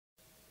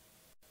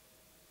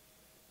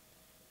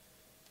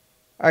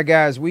All right,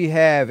 guys, we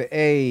have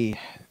a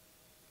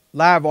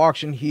live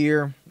auction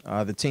here.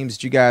 The teams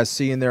that you guys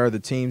see in there are the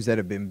teams that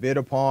have been bid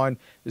upon.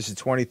 This is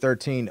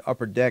 2013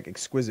 Upper Deck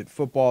Exquisite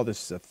Football.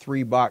 This is a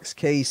 3-box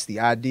case. The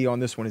ID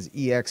on this one is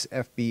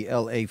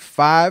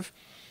EXFBLA5. All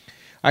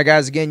right,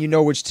 guys, again, you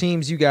know which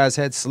teams you guys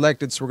had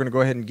selected, so we're going to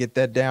go ahead and get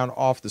that down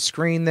off the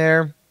screen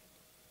there.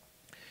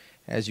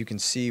 As you can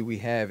see, we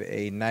have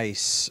a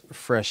nice,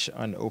 fresh,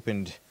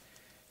 unopened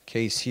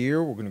case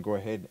here. We're going to go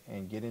ahead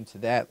and get into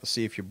that. Let's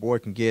see if your boy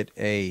can get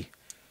a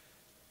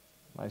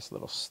nice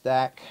little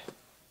stack.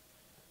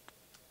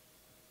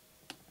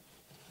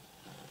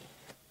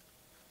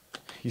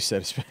 You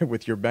said it's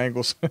with your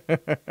Bengals.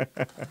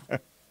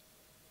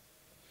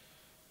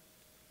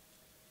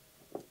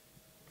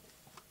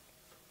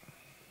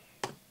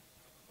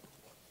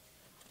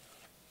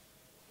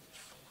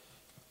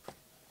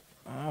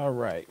 All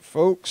right,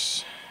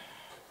 folks.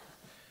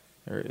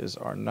 There is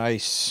our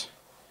nice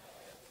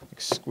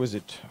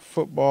Exquisite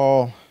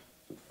Football.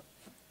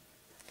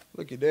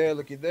 Looky there,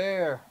 looky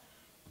there.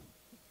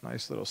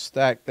 Nice little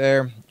stack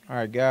there. All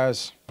right,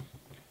 guys.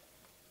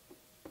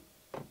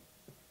 All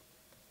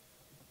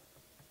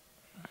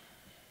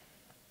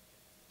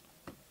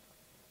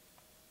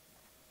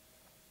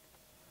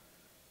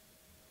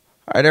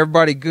right,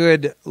 everybody,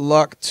 good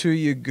luck to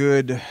you.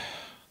 Good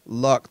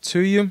luck to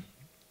you.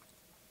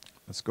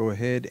 Let's go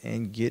ahead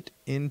and get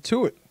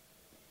into it.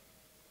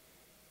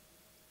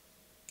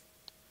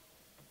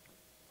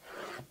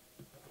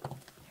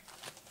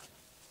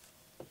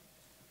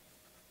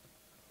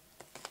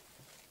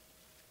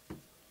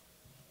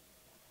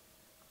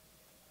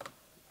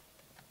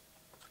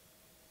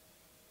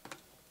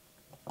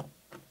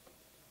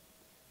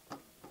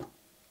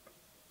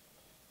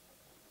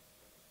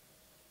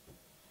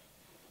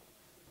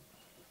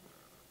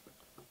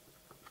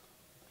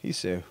 He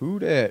said, who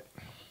that?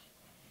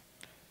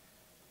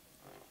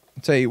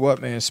 I'll tell you what,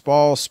 man,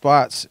 small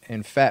spots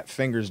and fat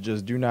fingers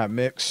just do not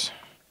mix.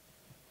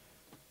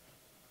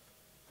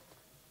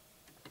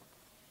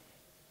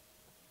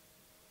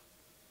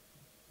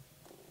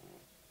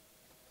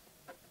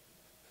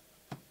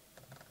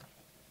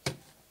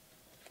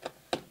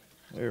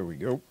 There we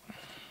go.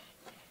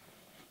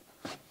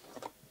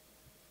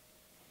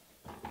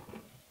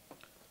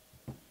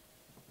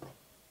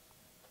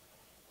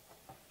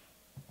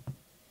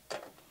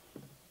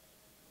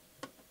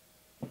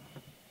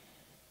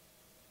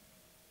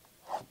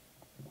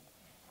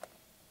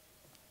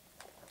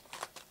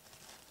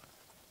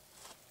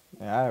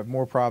 I have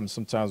more problems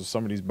sometimes with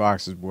some of these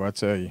boxes, boy, I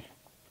tell you.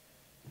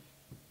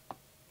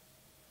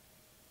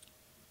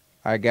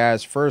 All right,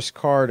 guys, first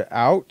card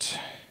out.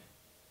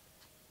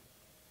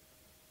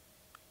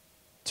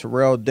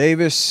 Terrell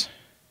Davis.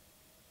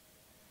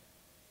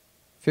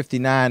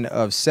 59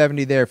 of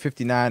 70 there,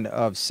 59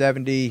 of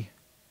 70.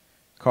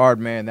 Card,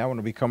 man, that one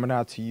will be coming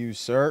out to you,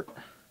 sir.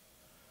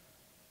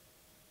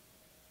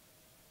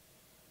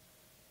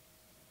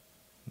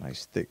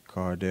 Nice thick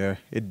card there.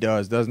 It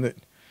does, doesn't it?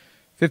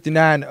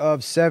 59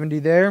 of 70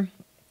 there.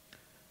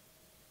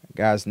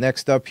 Guys,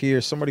 next up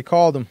here, somebody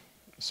called him.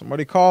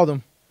 Somebody called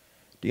him.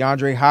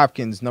 DeAndre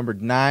Hopkins,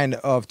 numbered 9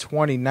 of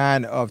 20,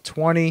 9 of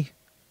 20.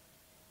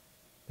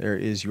 There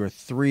is your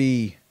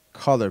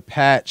 3-color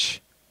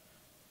patch.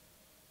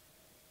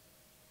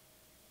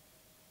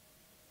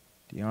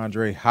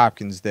 DeAndre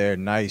Hopkins there.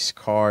 Nice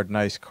card,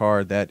 nice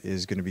card. That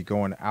is going to be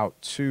going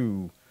out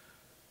to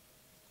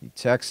the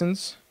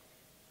Texans.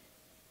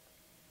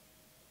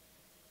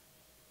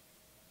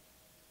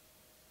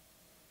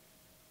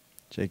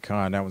 Jay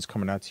Con, that one's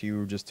coming out to you. We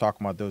were just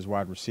talking about those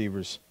wide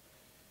receivers.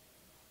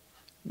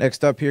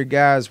 Next up here,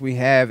 guys, we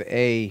have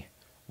a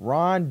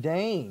Ron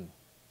Dane.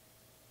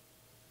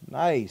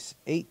 Nice.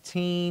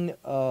 18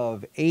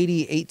 of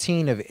 80.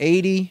 18 of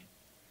 80.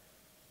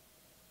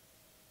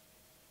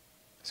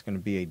 It's going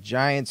to be a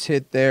Giants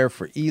hit there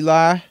for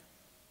Eli.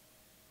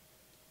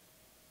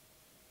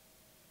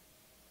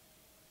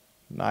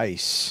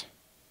 Nice.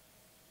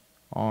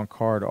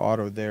 On-card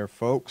auto there,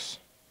 folks.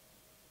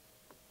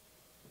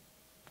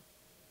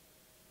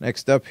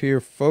 Next up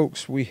here,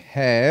 folks, we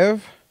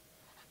have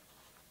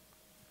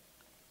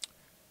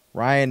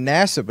Ryan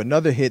Nassib,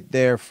 another hit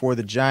there for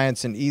the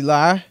Giants and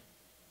Eli.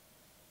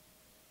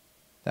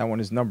 That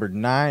one is numbered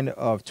 9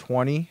 of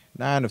 20.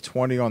 9 of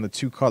 20 on the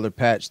 2-color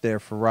patch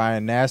there for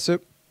Ryan Nassib.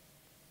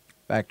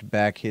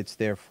 Back-to-back hits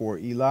there for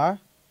Eli.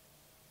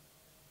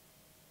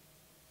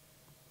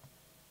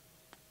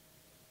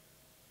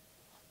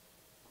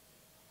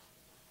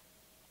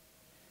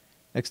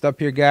 Next up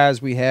here,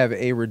 guys, we have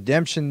a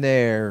redemption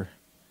there.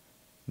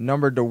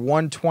 Numbered to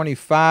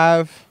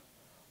 125.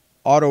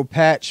 Auto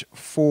patch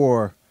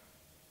for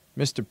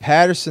Mr.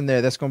 Patterson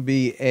there. That's going to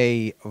be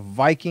a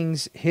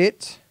Vikings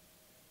hit.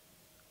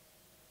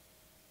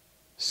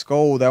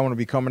 Skull, that one will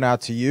be coming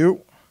out to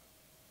you.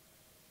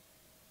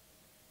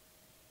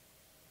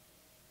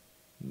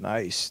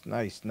 Nice,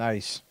 nice,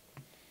 nice.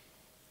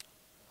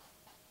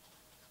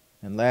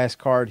 And last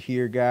card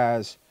here,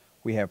 guys,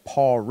 we have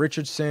Paul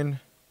Richardson.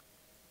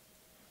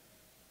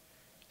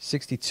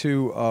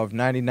 62 of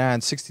 99,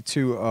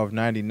 62 of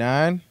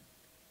 99.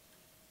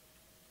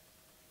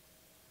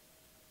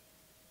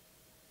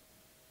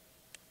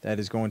 That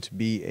is going to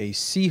be a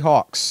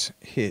Seahawks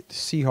hit.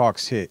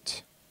 Seahawks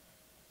hit.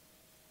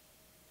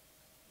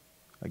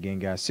 Again,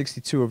 guys,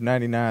 62 of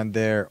 99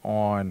 there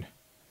on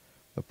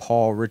the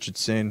Paul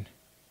Richardson.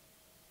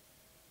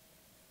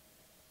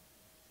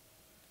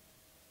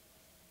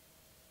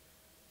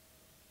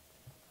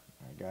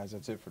 All right, guys,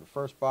 that's it for the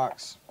first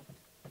box.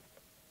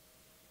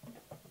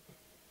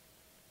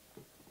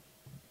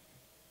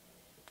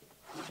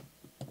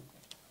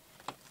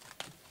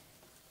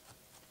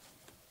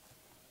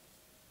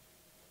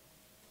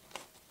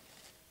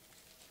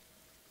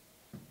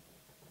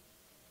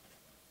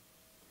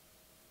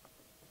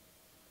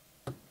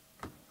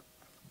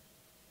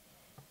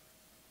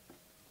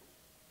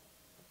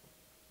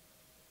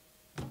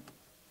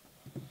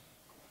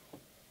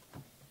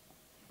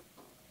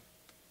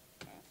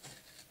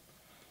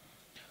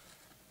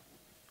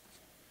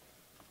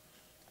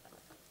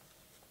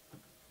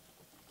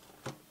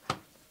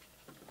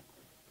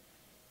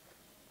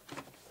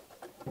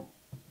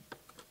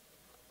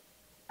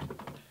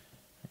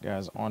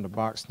 Guys, on to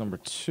box number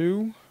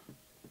 2.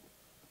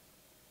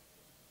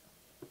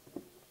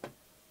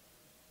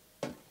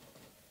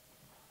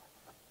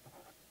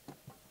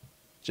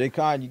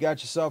 J-Con, you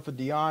got yourself a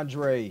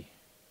DeAndre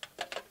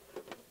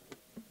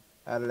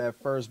out of that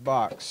first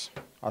box.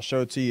 I'll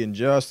show it to you in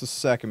just a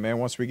second, man,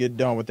 once we get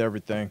done with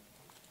everything.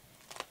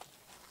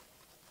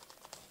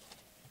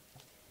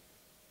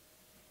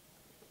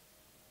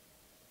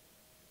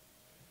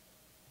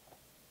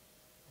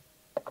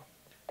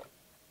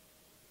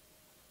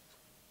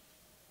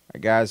 All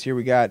right, guys, here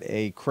we got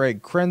a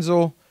Craig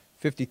Krenzel,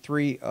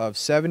 53 of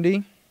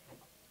 70.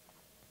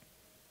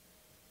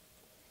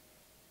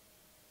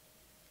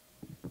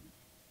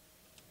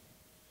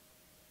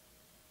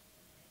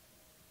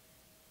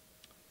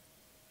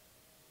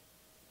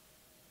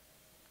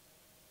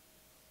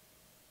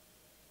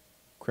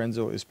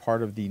 Krenzel is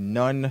part of the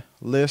none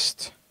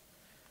list.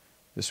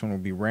 This one will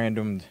be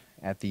randomed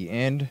at the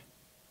end.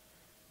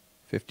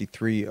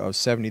 53 of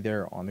 70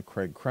 there on the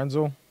Craig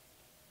Krenzel.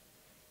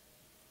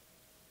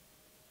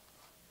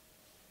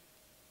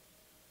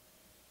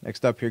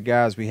 Next up here,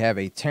 guys, we have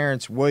a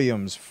Terrence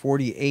Williams,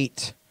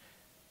 48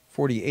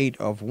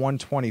 of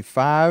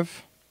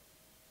 125.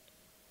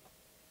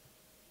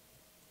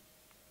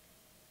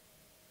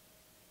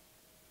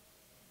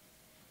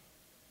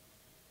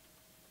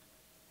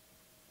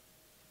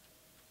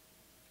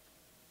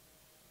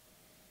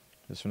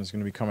 This one is going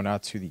to be coming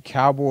out to the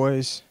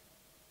Cowboys.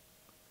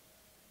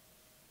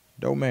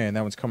 Dope man,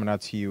 that one's coming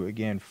out to you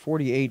again.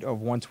 48 of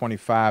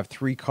 125,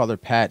 3-color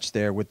patch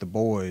there with the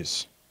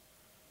boys.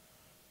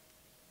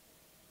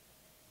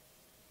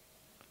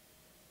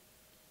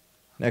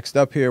 Next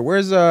up here,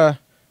 where's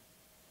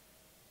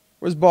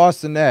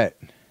Boston at?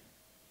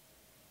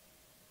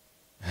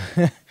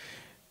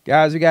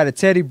 Guys, we got a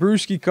Teddy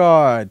Bruschi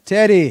card.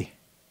 Teddy.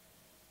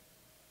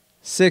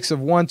 6 of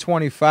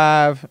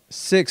 125.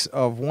 6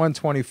 of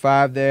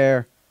 125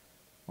 there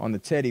on the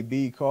Teddy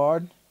B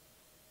card.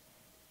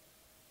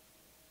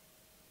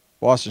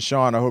 Boston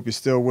Sean, I hope you're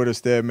still with us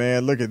there,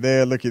 man. Look at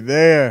there, look at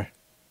there.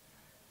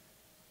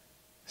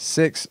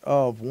 6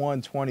 of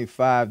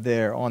 125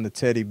 there on the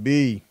Teddy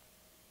B.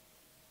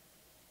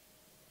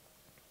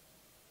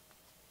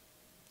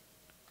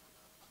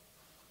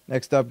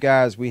 Next up,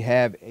 guys, we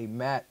have a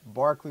Matt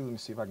Barkley. Let me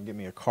see if I can get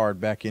me a card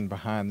back in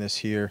behind this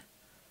here.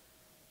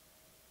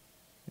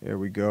 There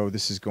we go.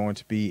 This is going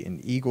to be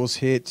an Eagles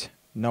hit,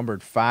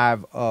 numbered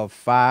 5 of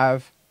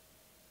 5.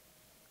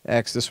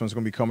 X, this one's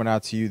going to be coming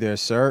out to you there,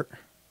 sir.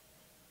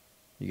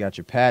 You got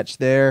your patch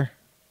there.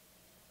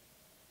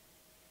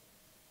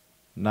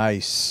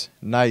 Nice.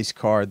 Nice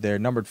card there.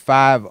 Numbered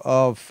 5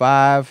 of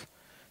 5.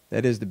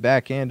 That is the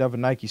back end of a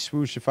Nike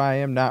swoosh, if I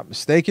am not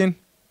mistaken.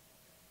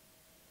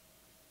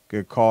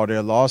 Good call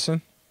there,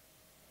 Lawson.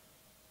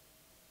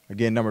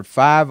 Again, numbered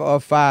 5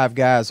 of 5,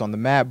 guys, on the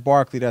Matt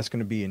Barkley. That's going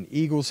to be an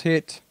Eagles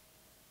hit.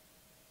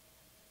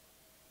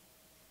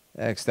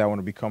 X, that one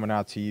will be coming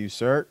out to you,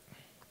 sir.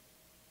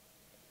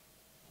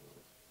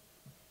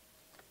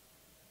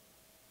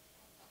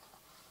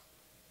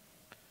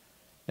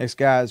 Next,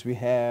 guys, we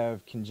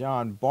have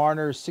Kenjon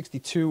Barner,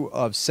 62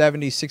 of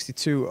 70,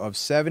 62 of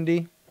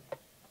 70.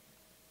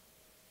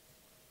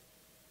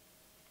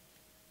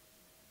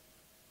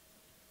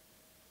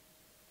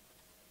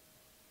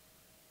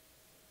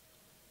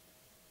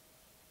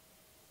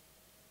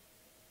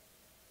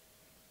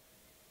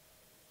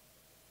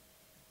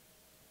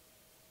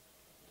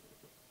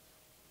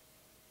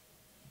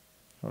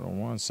 Hold on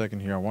 1 second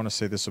here. I want to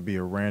say this will be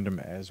a random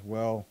as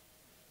well.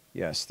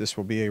 Yes, this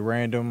will be a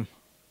random.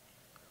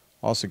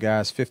 Also,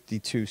 guys,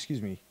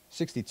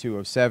 62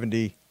 of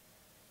 70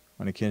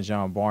 on the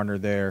Kenjon Barner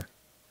there.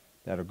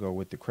 That'll go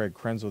with the Craig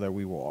Krenzel that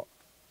we will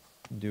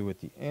do at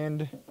the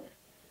end.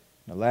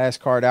 The last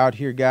card out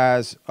here,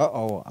 guys.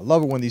 Uh-oh, I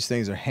love it when these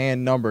things are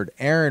hand-numbered.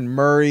 Aaron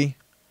Murray.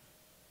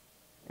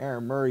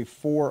 Aaron Murray,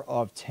 4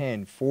 of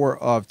 10. 4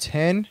 of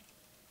 10.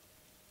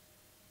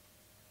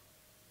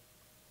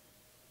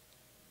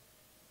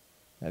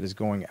 That is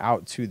going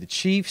out to the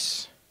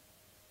Chiefs.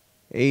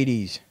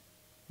 80s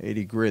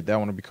 80 grit. That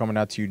one will be coming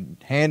out to you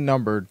hand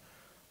numbered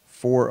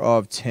 4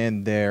 of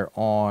 10 there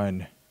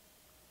on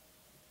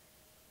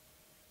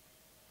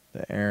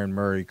the Aaron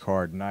Murray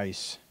card.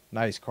 Nice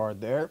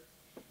card there.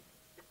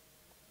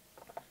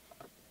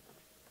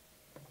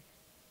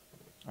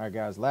 All right,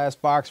 guys,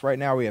 last box. Right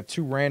now we have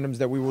 2 randoms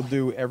that we will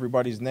do.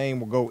 Everybody's name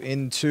will go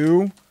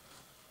into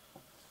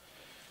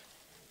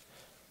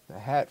the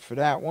hat for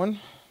that one.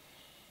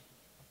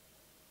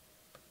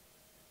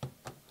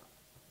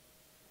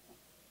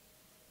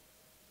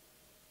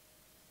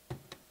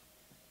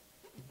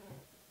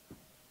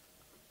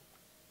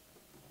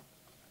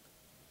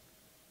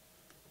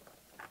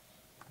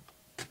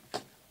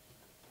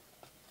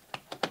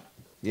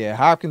 Yeah,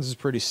 Hopkins is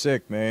pretty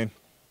sick, man.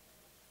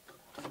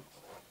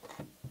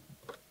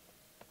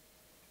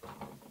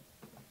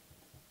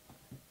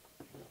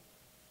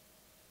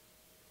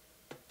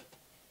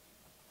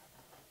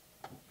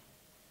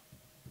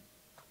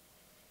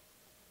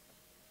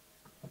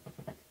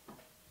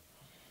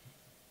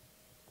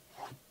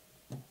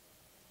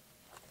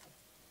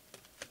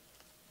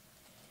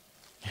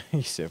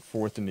 He said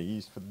 4th in the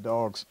East for the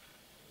Dogs.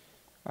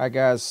 All right,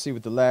 guys, see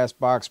what the last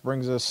box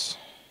brings us.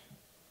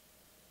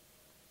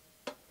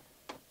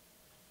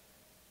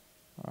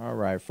 All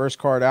right, first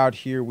card out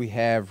here, we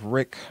have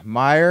Rick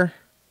Meyer.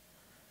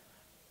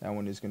 That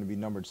one is going to be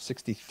numbered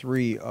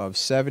 63 of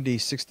 70,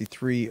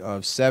 63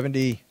 of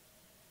 70.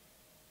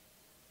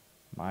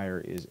 Meyer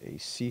is a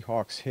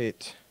Seahawks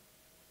hit.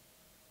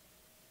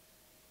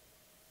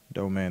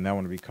 Doe man, that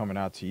one will be coming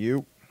out to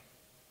you.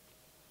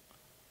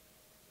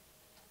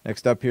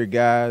 Next up here,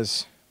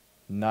 guys,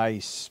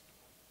 nice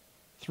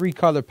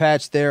 3-color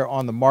patch there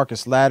on the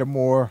Marcus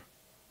Lattimore.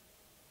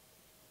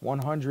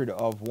 100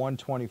 of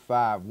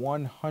 125.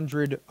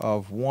 100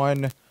 of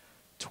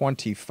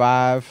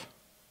 125.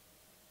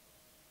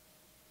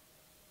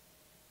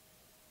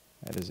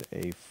 That is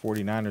a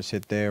 49ers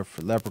hit there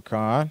for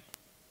Leprechaun.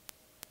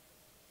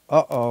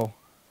 Uh-oh.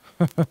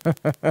 We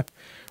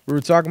were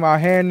talking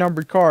about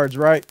hand-numbered cards,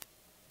 right?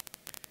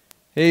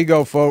 Here you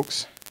go,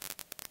 folks.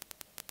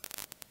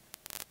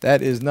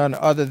 That is none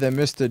other than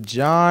Mr.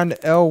 John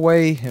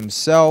Elway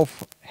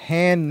himself,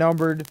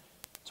 hand-numbered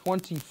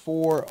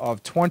 24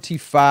 of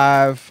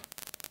 25.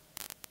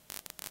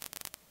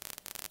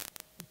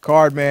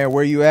 Card man,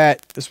 where you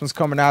at? This one's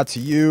coming out to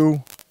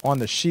you on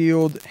the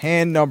shield.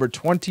 Hand number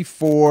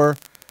 24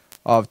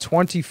 of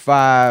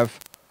 25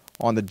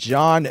 on the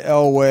John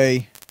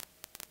Elway.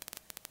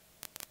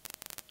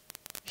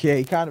 Yeah,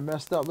 he kind of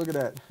messed up. Look at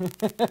that.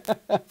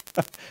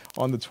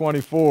 On the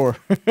 24.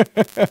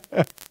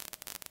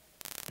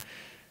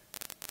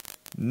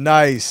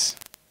 Nice.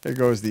 There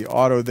goes the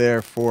auto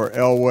there for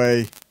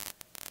Elway.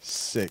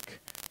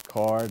 Sick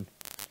card.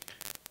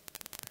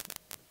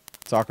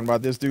 Talking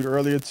about this dude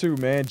earlier too,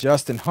 man.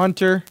 Justin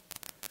Hunter.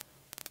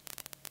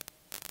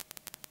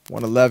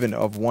 111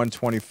 of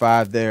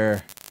 125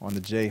 there on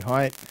the J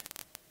Hunt.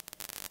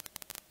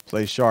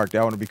 Play Shark.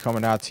 That one will be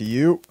coming out to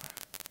you.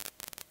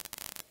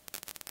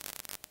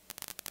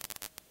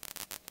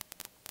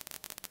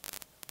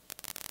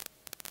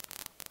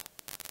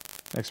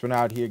 Next one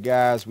out here,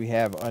 guys, we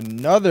have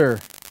another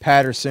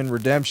Patterson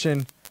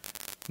redemption.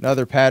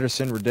 Another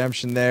Patterson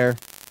redemption there.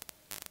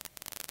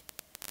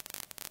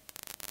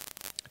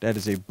 That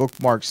is a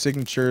bookmark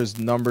signatures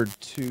numbered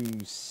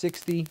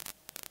 260.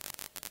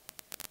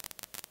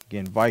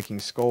 Again, Viking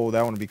Skull.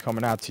 That one will be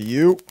coming out to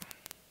you.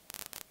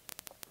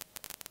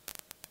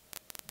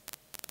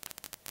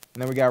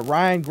 And then we got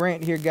Ryan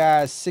Grant here,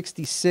 guys.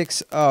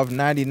 66 of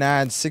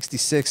 99.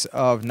 66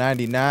 of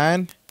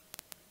 99.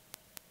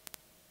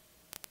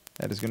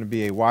 That is going to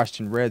be a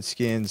Washington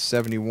Redskins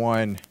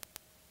 71.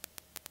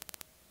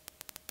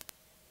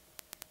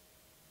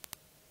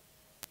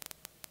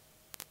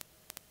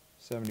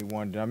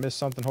 Did I miss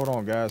something? Hold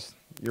on, guys.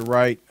 You're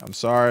right. I'm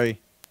sorry.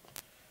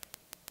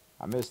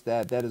 I missed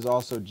that. That is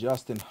also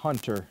Justin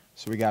Hunter.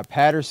 So we got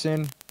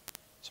Patterson.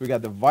 So we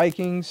got the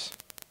Vikings,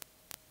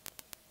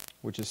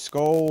 which is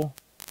Skull.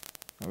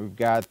 And we've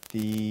got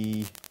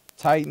the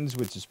Titans,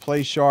 which is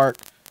Play Shark.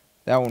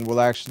 That one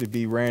will actually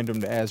be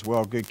randomed as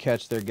well. Good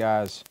catch there,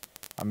 guys.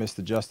 I missed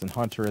the Justin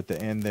Hunter at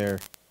the end there.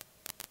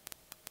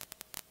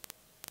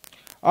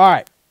 All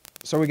right.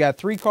 So we got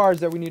 3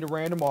 cards that we need to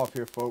random off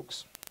here,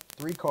 folks.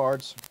 3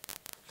 cards.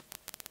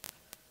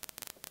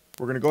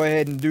 We're going to go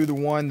ahead and do the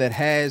one that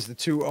has the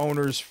 2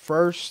 owners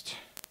first.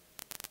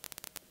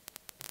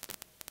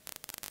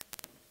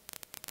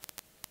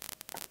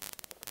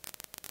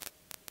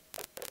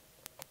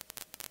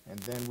 And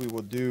then we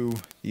will do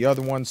the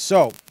other one.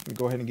 So, let me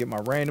go ahead and get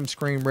my random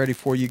screen ready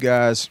for you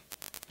guys.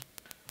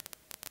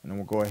 And then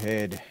we'll go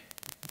ahead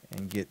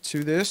and get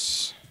to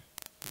this.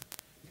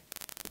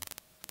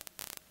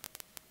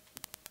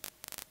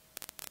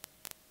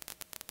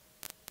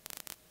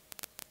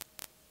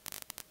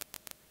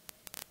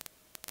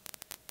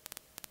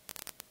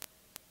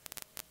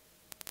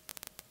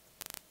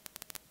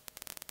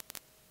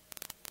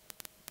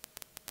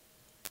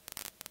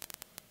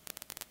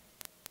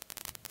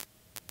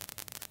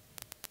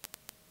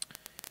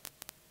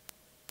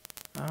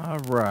 All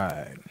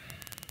right.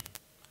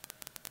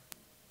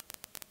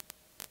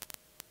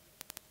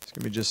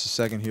 Give me just a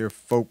second here,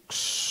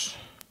 folks.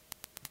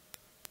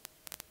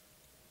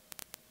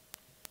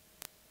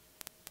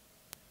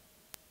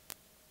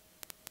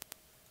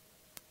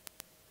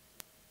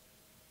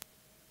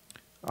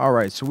 All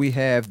right, so we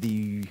have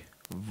the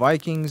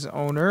Vikings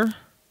owner.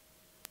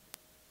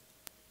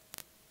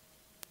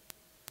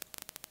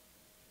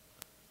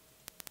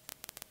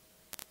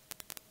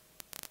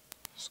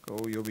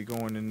 Skull, you'll be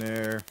going in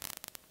there.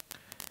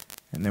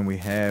 And then we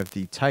have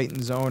the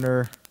Titans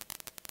owner.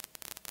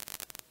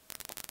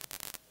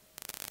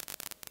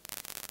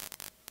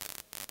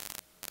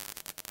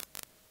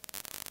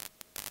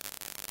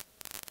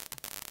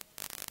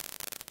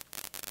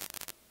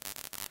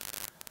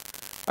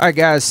 All right,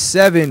 guys,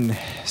 seven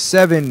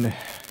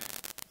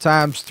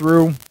times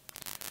through.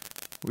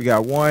 We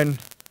got 1,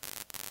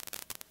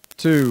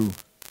 2,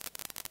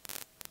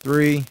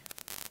 3,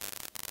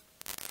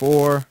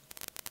 4,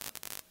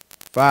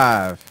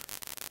 5,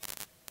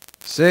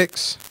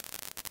 6,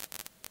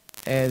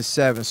 and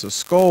 7. So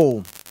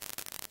Skull,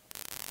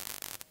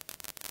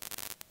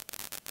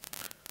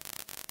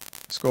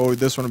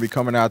 this one will be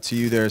coming out to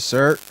you there,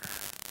 sir.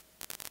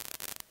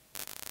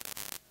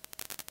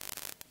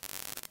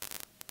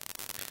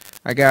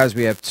 All right, guys,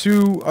 we have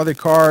 2 other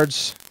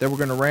cards that we're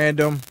going to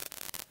random.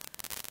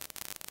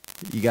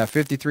 You got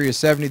 53 or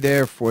 70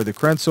 there for the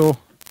Krenzel.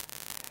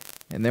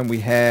 And then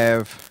we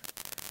have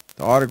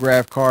the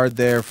autograph card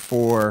there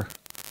for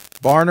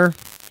Barner.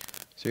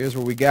 So here's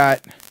what we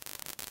got.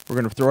 We're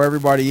going to throw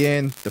everybody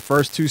in. The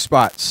first 2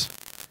 spots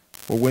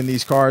will win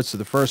these cards. So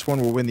the first one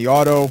will win the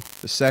auto.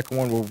 The second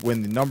one will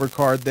win the numbered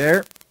card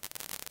there.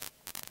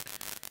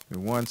 Give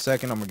me 1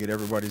 second. I'm going to get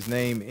everybody's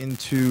name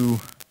into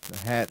the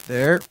hat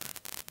there.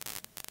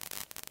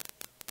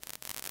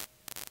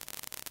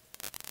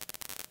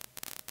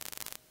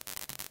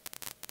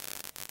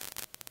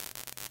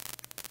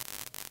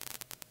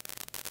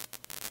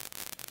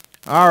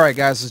 All right,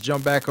 guys, let's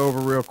jump back over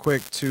real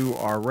quick to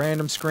our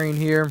random screen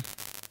here.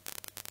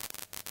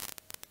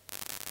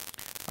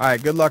 All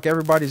right, good luck.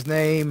 Everybody's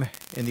name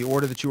in the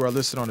order that you are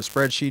listed on the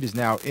spreadsheet is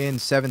now in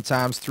 7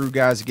 times through,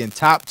 guys. Again,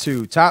 top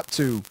two.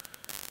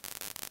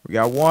 We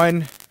got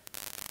 1,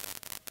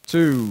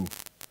 2,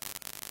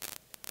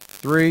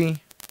 3,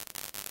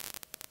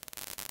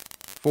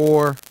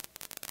 4.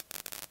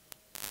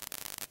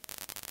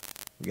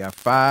 We got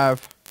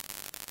 5,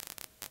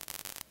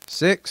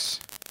 6.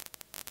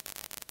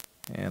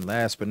 And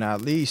last but not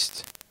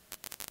least,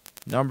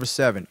 number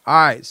 7. All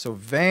right, so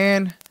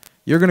Van,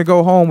 you're going to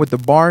go home with the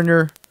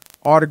Barner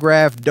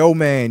autograph.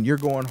 Doman, you're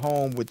going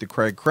home with the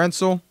Craig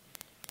Krenzel.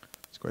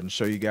 Let's go ahead and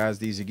show you guys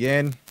these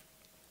again.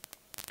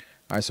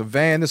 All right, so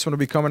Van, this one will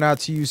be coming out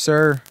to you,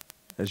 sir.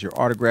 There's your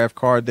autograph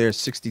card there,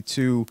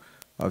 62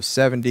 of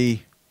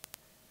 70.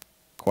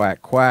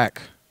 Quack,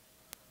 quack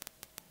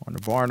on the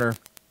Barner.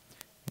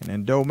 And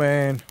then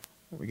Doman,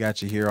 we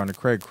got you here on the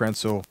Craig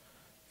Krenzel.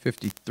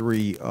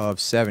 53 of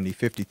 70.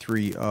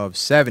 53 of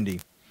 70.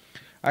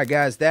 All right,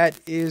 guys, that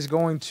is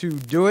going to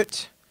do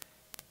it.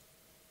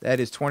 That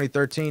is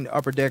 2013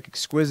 Upper Deck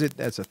Exquisite.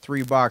 That's a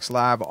 3-box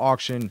live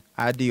auction.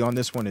 ID on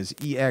this one is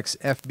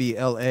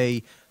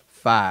EXFBLA5.